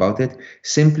talking about it?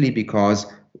 Simply because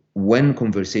when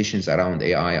conversations around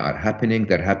AI are happening,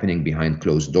 they're happening behind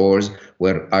closed doors,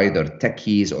 where either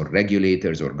techies or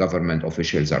regulators or government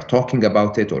officials are talking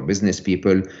about it, or business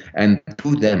people, and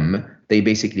to them, they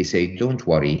basically say, don't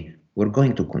worry, we're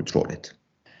going to control it.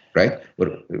 right?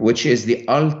 Which is the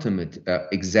ultimate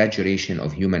exaggeration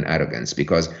of human arrogance,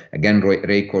 because again,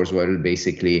 Ray Kurzweil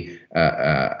basically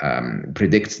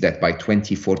predicts that by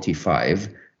 2045,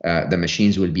 the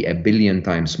machines will be 1 billion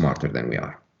times smarter than we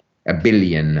are. 1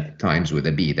 billion times with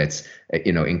a B. That's,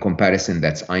 in comparison,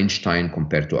 that's Einstein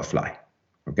compared to a fly.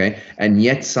 Okay. And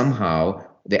yet somehow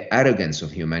the arrogance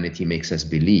of humanity makes us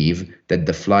believe that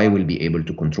the fly will be able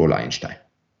to control Einstein.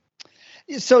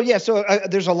 So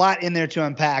there's a lot in there to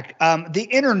unpack. The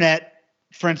internet,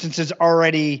 for instance, is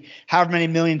already however many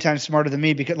million times smarter than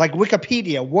me, because like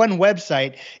Wikipedia, one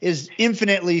website is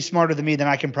infinitely smarter than me than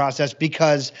I can process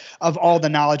because of all the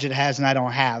knowledge it has and I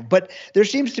don't have. But there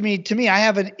seems to me, I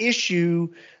have an issue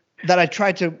that I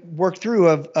try to work through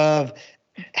of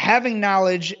having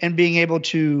knowledge and being able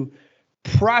to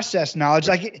process knowledge.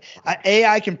 Like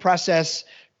AI can process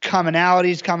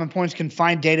commonalities, common points, can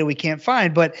find data we can't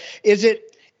find. But is it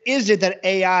that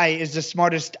AI is the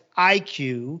smartest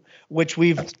IQ, which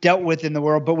we've dealt with in the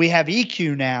world, but we have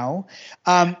EQ now?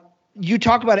 You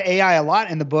talk about AI a lot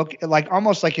in the book, like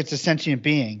almost like it's a sentient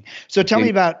being. So tell me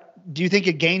about, do you think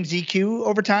it gains EQ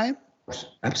over time?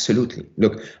 Absolutely.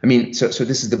 Look, I mean, so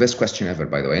this is the best question ever,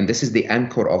 by the way, and this is the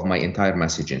anchor of my entire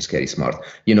message in Scary Smart.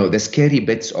 The scary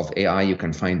bits of AI you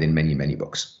can find in many, many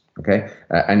books. Okay.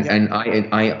 And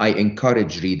I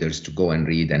encourage readers to go and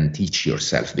read and teach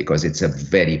yourself, because it's a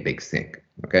very big thing.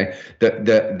 Okay.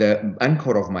 The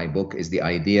anchor of my book is the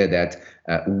idea that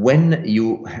when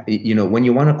you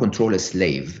want to control a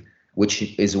slave,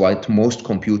 which is what most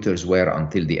computers were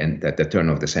until at the turn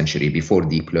of the century, before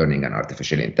deep learning and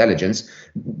artificial intelligence,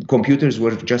 computers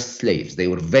were just slaves. They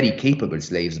were very capable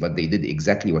slaves, but they did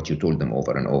exactly what you told them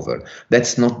over and over.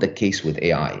 That's not the case with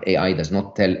AI. AI does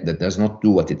not do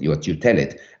what you tell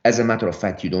it. As a matter of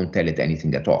fact, you don't tell it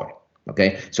anything at all.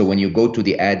 Okay, so when you go to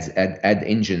the ad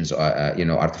engines,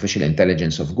 artificial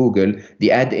intelligence of Google,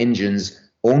 the ad engine's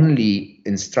only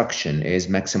instruction is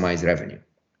maximize revenue.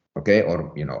 Okay,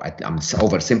 or I'm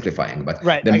oversimplifying, but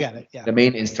right, I got it. Yeah. The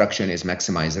main instruction is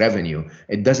maximize revenue.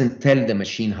 It doesn't tell the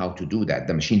machine how to do that.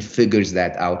 The machine figures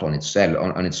that out on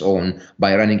its own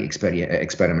by running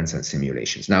experiments and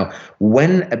simulations. Now,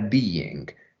 when a being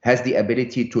has the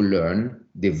ability to learn,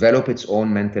 develop its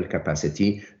own mental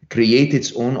capacity, create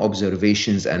its own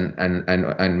observations,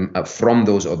 and from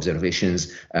those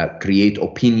observations create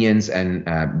opinions and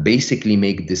basically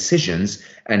make decisions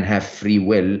and have free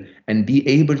will, and be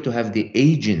able to have the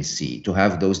agency to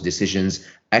have those decisions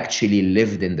actually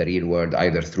lived in the real world,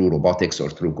 either through robotics or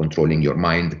through controlling your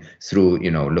mind through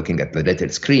looking at the little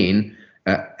screen,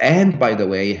 and by the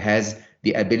way has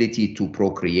the ability to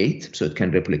procreate, so it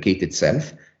can replicate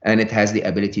itself, and it has the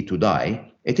ability to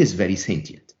die. It is very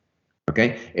sentient.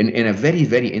 Okay, in a very,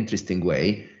 very interesting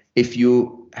way, if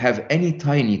you have any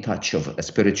tiny touch of a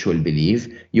spiritual belief,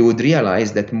 you would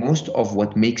realize that most of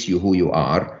what makes you who you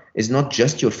are is not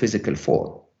just your physical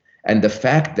form. And the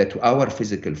fact that our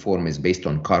physical form is based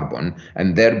on carbon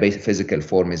and their physical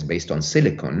form is based on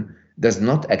silicon does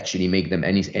not actually make them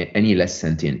any less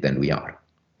sentient than we are.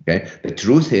 Okay, the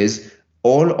truth is,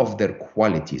 all of their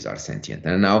qualities are sentient.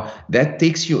 And now that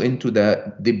takes you into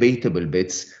the debatable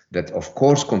bits that, of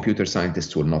course, computer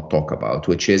scientists will not talk about,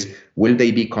 which is, will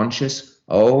they be conscious?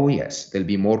 Oh, yes, they'll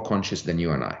be more conscious than you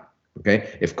and I.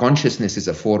 Okay, if consciousness is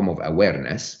a form of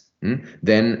awareness,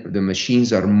 then the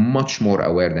machines are much more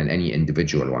aware than any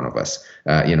individual one of us.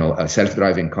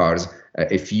 Self-driving cars,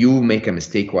 if you make a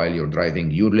mistake while you're driving,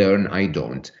 you learn, I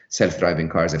don't. Self-driving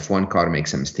cars, if one car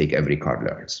makes a mistake, every car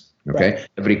learns. Okay,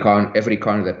 right. Every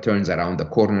car that turns around the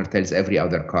corner tells every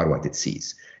other car what it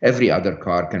sees. Every other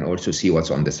car can also see what's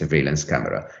on the surveillance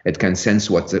camera. It can sense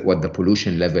what the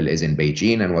pollution level is in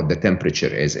Beijing and what the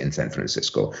temperature is in San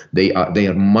Francisco. They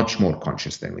are much more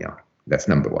conscious than we are. That's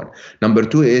number one. Number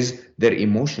two is they're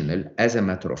emotional. As a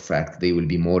matter of fact, they will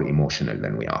be more emotional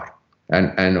than we are.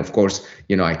 And of course,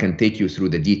 I can take you through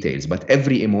the details, but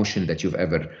every emotion that you've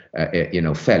ever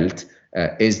felt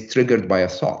is triggered by a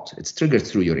thought. It's triggered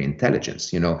through your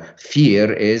intelligence.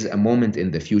 Fear is a moment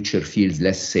in the future feels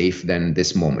less safe than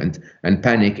this moment, and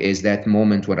panic is that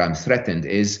moment where I'm threatened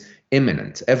is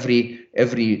imminent.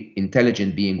 Every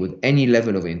intelligent being with any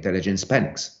level of intelligence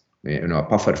panics. A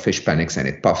puffer fish panics and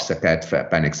it puffs, a cat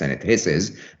panics and it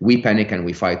hisses. We panic and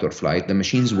we fight or flight. The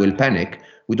machines will panic.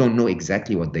 We don't know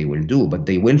exactly what they will do, but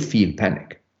they will feel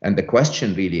panic. And the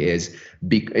question really is,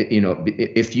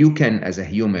 if you can, as a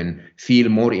human, feel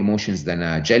more emotions than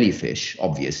a jellyfish,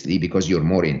 obviously, because you're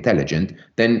more intelligent,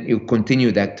 then you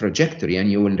continue that trajectory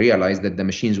and you will realize that the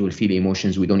machines will feel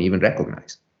emotions we don't even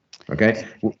recognize. Okay?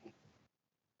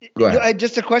 Go ahead.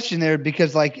 Just a question there,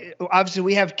 because obviously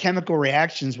we have chemical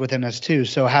reactions within us too.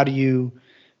 So how do you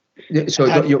So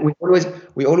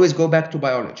we always go back to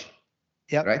biology.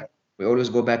 Yep. Right? We always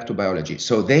go back to biology.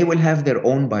 So they will have their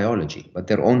own biology, but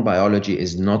their own biology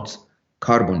is not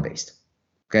carbon-based.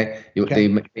 Okay, they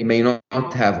may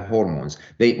not have hormones.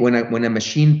 When a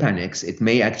machine panics, it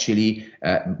may actually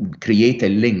create a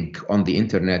link on the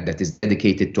internet that is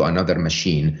dedicated to another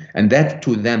machine, and that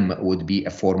to them would be a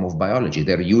form of biology.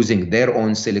 They're using their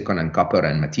own silicon and copper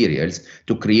and materials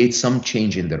to create some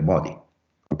change in their body.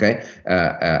 Okay,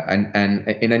 and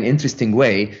in an interesting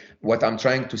way, what I'm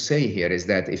trying to say here is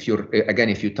that if you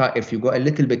go a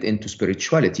little bit into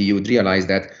spirituality, you would realize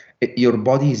that your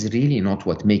body is really not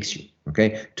what makes you.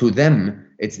 Okay, to them,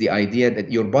 it's the idea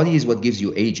that your body is what gives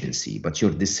you agency, but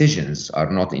your decisions are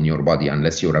not in your body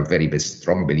unless you're a very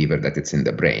strong believer that it's in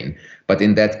the brain. But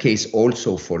in that case,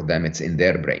 also for them, it's in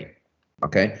their brain.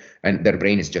 Okay, and their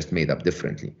brain is just made up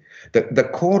differently. The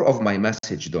core of my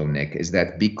message, though, Nick, is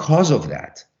that because of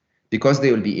that, because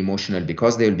they will be emotional,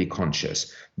 because they will be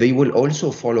conscious, they will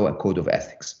also follow a code of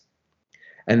ethics.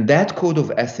 And that code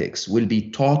of ethics will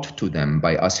be taught to them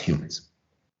by us humans.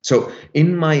 So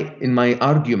in my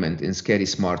argument in Scary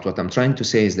Smart, what I'm trying to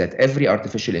say is that every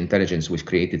artificial intelligence we've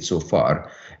created so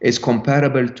far is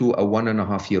comparable to a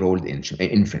 1.5-year-old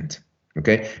infant.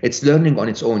 Okay, it's learning on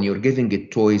its own. You're giving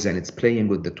it toys and it's playing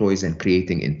with the toys and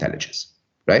creating intelligence,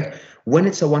 right? When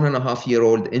it's a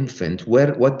 1.5-year-old infant,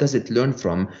 what does it learn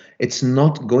from? It's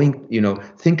not going,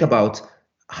 think about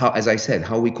how, as I said,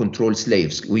 how we control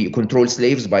slaves. We control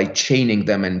slaves by chaining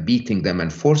them and beating them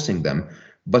and forcing them.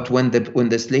 But when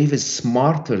the slave is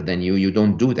smarter than you, you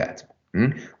don't do that.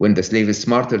 When the slave is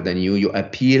smarter than you, you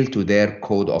appeal to their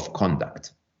code of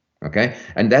conduct. Okay,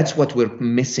 and that's what we're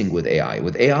missing with AI.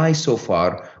 With AI so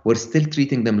far, we're still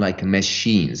treating them like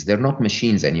machines. They're not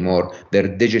machines anymore. They're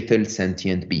digital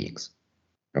sentient beings.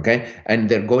 Okay, and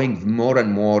they're going more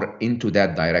and more into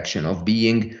that direction of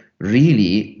being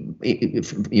really,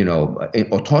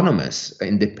 autonomous,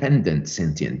 independent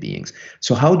sentient beings.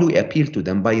 So how do we appeal to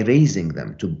them? By raising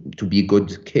them to be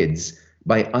good kids,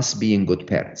 by us being good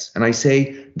parents. And I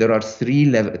say there are three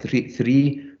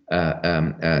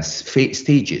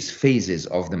phases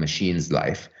of the machine's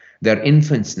life. They're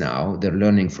infants now, they're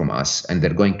learning from us, and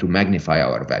they're going to magnify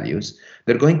our values.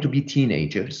 They're going to be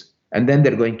teenagers, and then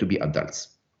they're going to be adults.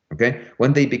 Okay?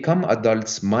 When they become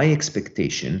adults, my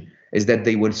expectation is that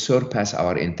they will surpass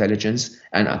our intelligence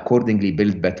and accordingly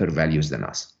build better values than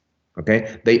us.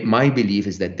 Okay, my belief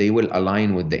is that they will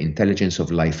align with the intelligence of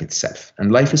life itself.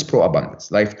 And life is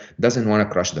pro-abundance. Life doesn't want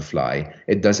to crush the fly.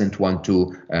 It doesn't want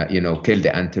to, kill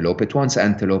the antelope. It wants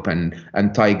antelope and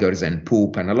tigers and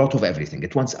poop and a lot of everything.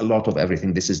 It wants a lot of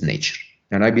everything. This is nature.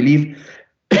 And I believe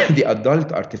the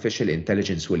adult artificial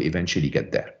intelligence will eventually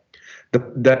get there.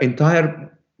 The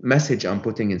entire message I'm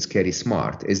putting in Scary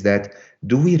Smart is that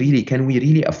can we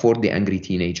really afford the angry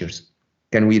teenagers?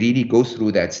 Can we really go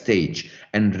through that stage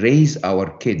and raise our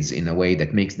kids in a way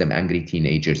that makes them angry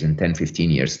teenagers in 10,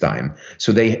 15 years' time?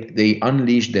 So they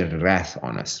unleash their wrath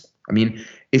on us. I mean,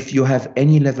 if you have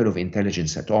any level of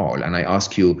intelligence at all, and I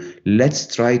ask you,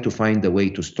 let's try to find a way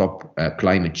to stop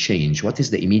climate change, what is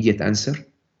the immediate answer?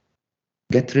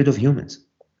 Get rid of humans.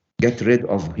 Get rid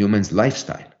of humans'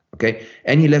 lifestyle. Okay,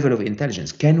 any level of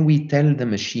intelligence. Can we tell the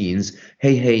machines,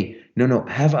 hey, no,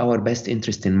 have our best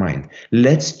interest in mind.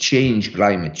 Let's change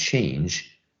climate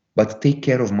change, but take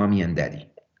care of mommy and daddy.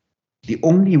 The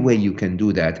only way you can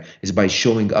do that is by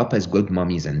showing up as good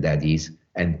mommies and daddies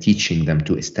and teaching them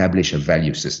to establish a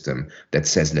value system that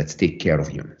says, let's take care of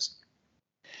humans.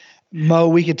 Mo,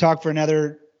 we could talk for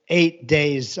another 8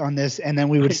 days on this, and then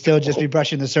we would still just be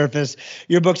brushing the surface.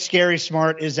 Your book, Scary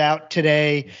Smart, is out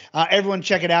today. Everyone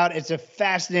check it out. It's a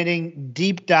fascinating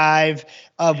deep dive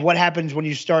of what happens when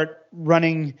you start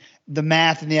running the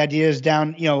math and the ideas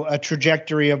down, a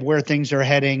trajectory of where things are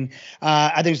heading.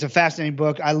 I think it's a fascinating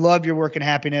book. I love your work in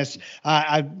happiness.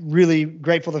 I'm really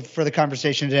grateful for the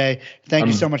conversation today. Thank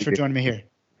you so much for joining me here.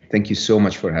 Thank you so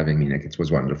much for having me, Nick. It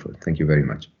was wonderful. Thank you very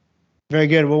much. Very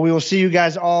good. Well, we will see you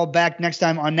guys all back next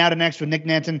time on Now to Next with Nick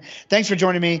Nanton. Thanks for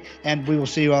joining me, and we will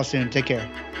see you all soon. Take care.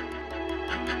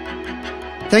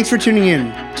 Thanks for tuning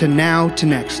in to Now to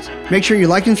Next. Make sure you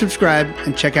like and subscribe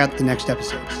and check out the next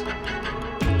episodes.